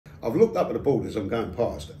I've looked up at the board as I'm going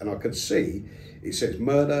past, and I could see it says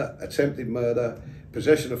murder, attempted murder,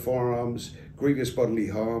 possession of firearms, grievous bodily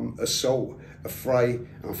harm, assault, affray.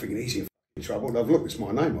 And I'm thinking, he's in trouble. And I've looked, it's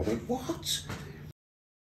my name. I went, what?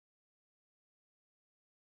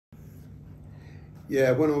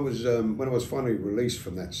 Yeah, when I was finally released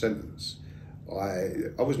from that sentence,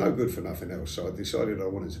 I was no good for nothing else. So I decided I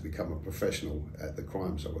wanted to become a professional at the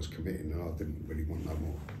crimes I was committing, and I didn't really want no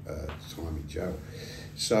more time in jail.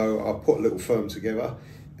 So I put a little firm together,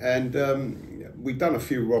 and we'd done a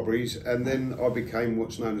few robberies, and then I became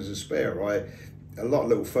what's known as a spare. A lot of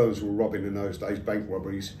little firms were robbing in those days, bank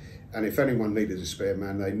robberies, and if anyone needed a spare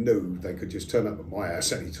man, they knew they could just turn up at my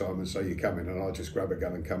house any time and say, "You come in," and I'd just grab a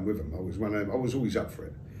gun and come with them. I was always up for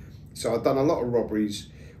it. So I'd done a lot of robberies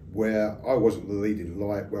where I wasn't the leading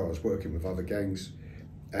light, where I was working with other gangs.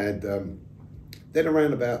 And then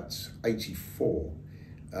around about 84,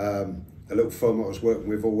 a little firm I was working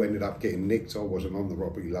with all ended up getting nicked. I wasn't on the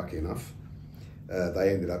robbery, lucky enough.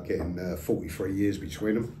 They ended up getting 43 years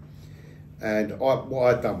between them. And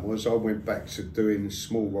what I'd done was I went back to doing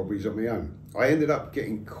small robberies on my own. I ended up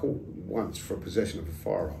getting caught once for possession of a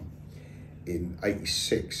firearm in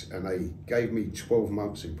 86, and they gave me 12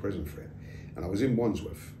 months in prison for it. And I was in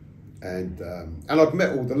Wandsworth. And I'd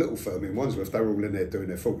met all the little firm in Wandsworth. They were all in there doing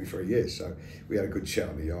their 43 years, so we had a good chat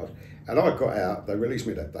on the yard. And I got out, they released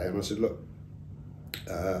me that day, and I said, "Look,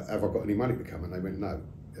 have I got any money to come?" And they went, "No,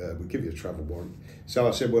 we'll give you a travel warrant." So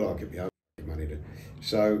I said, "Well, I'll give you money then."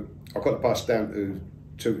 So I got the bus down to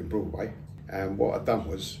Tooting Broadway, and what I'd done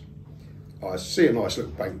was, I see a nice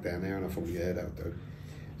little bank down there, and I thought, yeah, that'll do.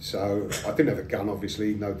 So I didn't have a gun,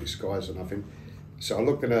 obviously, no disguise or nothing. So I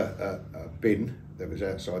looked in a bin that was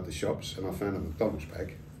outside the shops, and I found a McDonald's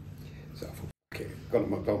bag. So I thought, okay, got a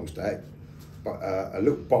McDonald's bag, but a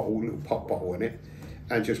little pop bottle in it,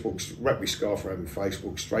 and just wrapped my scarf around my face,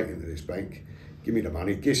 walked straight into this bank, give me the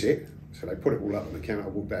money, guess it. So they put it all up on the counter. I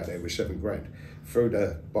walked out there with 7 grand, threw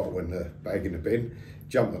the bottle and the bag in the bin,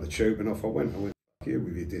 jumped on the tube, and off I went. Fuck you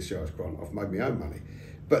with your discharge grant, I've made my own money.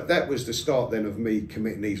 But that was the start then of me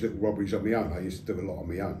committing these little robberies on my own. I used to do a lot on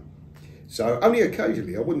my own. So only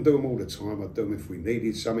occasionally, I wouldn't do them all the time. I'd do them if we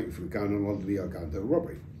needed something. If we were going on holiday, I'd go and do a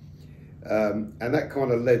robbery. And that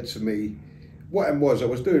kind of led to me, what happened was I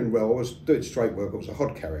was doing well, I was doing straight work, I was a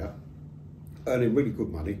hod carrier, earning really good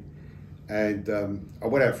money. And I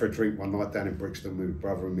went out for a drink one night down in Brixton with my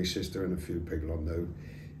brother and my sister and a few people I knew.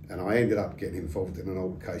 And I ended up getting involved in an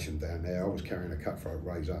altercation down there. I was carrying a cutthroat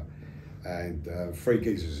razor, and 3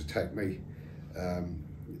 geezers attacked me.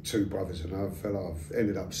 2 brothers and another fella.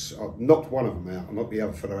 I've knocked one of them out. I knocked the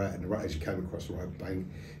other fella out in the road as he came across the road, bang.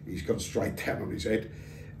 He's gone straight down on his head.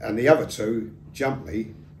 And the other 2 jumped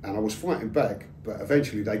me, and I was fighting back, but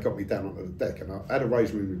eventually they got me down onto the deck, and I had a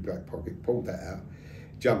razor in my back pocket, pulled that out,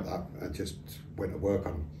 jumped up, and just went to work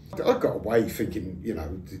on them. I got away thinking, you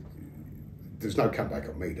know, there's no comeback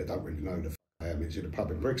on me. They don't really know the f I am. It's in a pub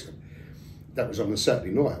in Brixton. That was on the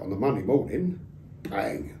Saturday night. On the Monday morning,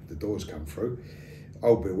 bang, the doors come through.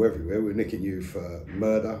 Old Bill everywhere, we're nicking you for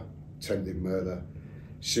murder, attempted murder,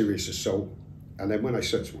 serious assault. And then when they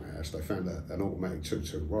searched my house, they found an automatic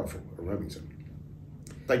 22 rifle, a Remington.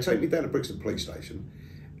 They take me down to Brixton police station,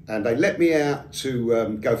 and they let me out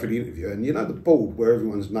to go for the interview. And you know the board where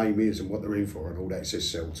everyone's name is and what they're in for and all that, it says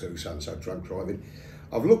cell 2, so-and-so, drunk driving.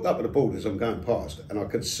 I've looked up at the board as I'm going past, and I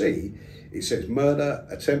could see it says murder,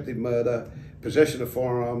 attempted murder, possession of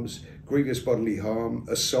firearms, grievous bodily harm,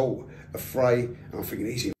 assault, affray. And I'm thinking,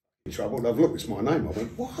 he's in trouble. And I've looked, it's my name. I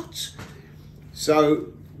went, what?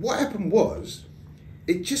 So what happened was,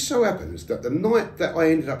 it just so happens that the night that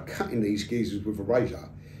I ended up cutting these geezers with a razor,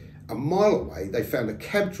 a mile away, they found a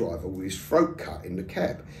cab driver with his throat cut in the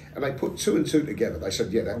cab. And they put 2 and 2 together. They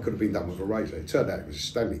said, yeah, that could have been done with a razor. It turned out it was a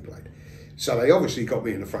Stanley blade. So they obviously got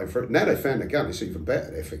me in the frame for it. Now they found the gun, it's even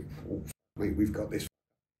better. They think, oh, mate, we've got this.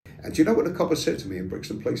 And do you know what the copper said to me in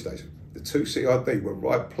Brixton Police Station? The 2 CID were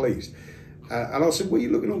right pleased. And I said, what are you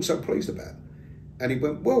looking all so pleased about? And he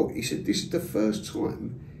went, well, he said, this is the first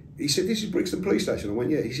time. He said, this is Brixton Police Station. I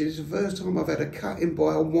went, yeah. He said, it's the first time I've had a cut-in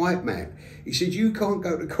by a white man. He said, you can't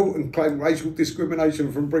go to court and claim racial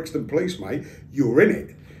discrimination from Brixton Police, mate. You're in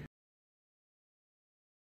it.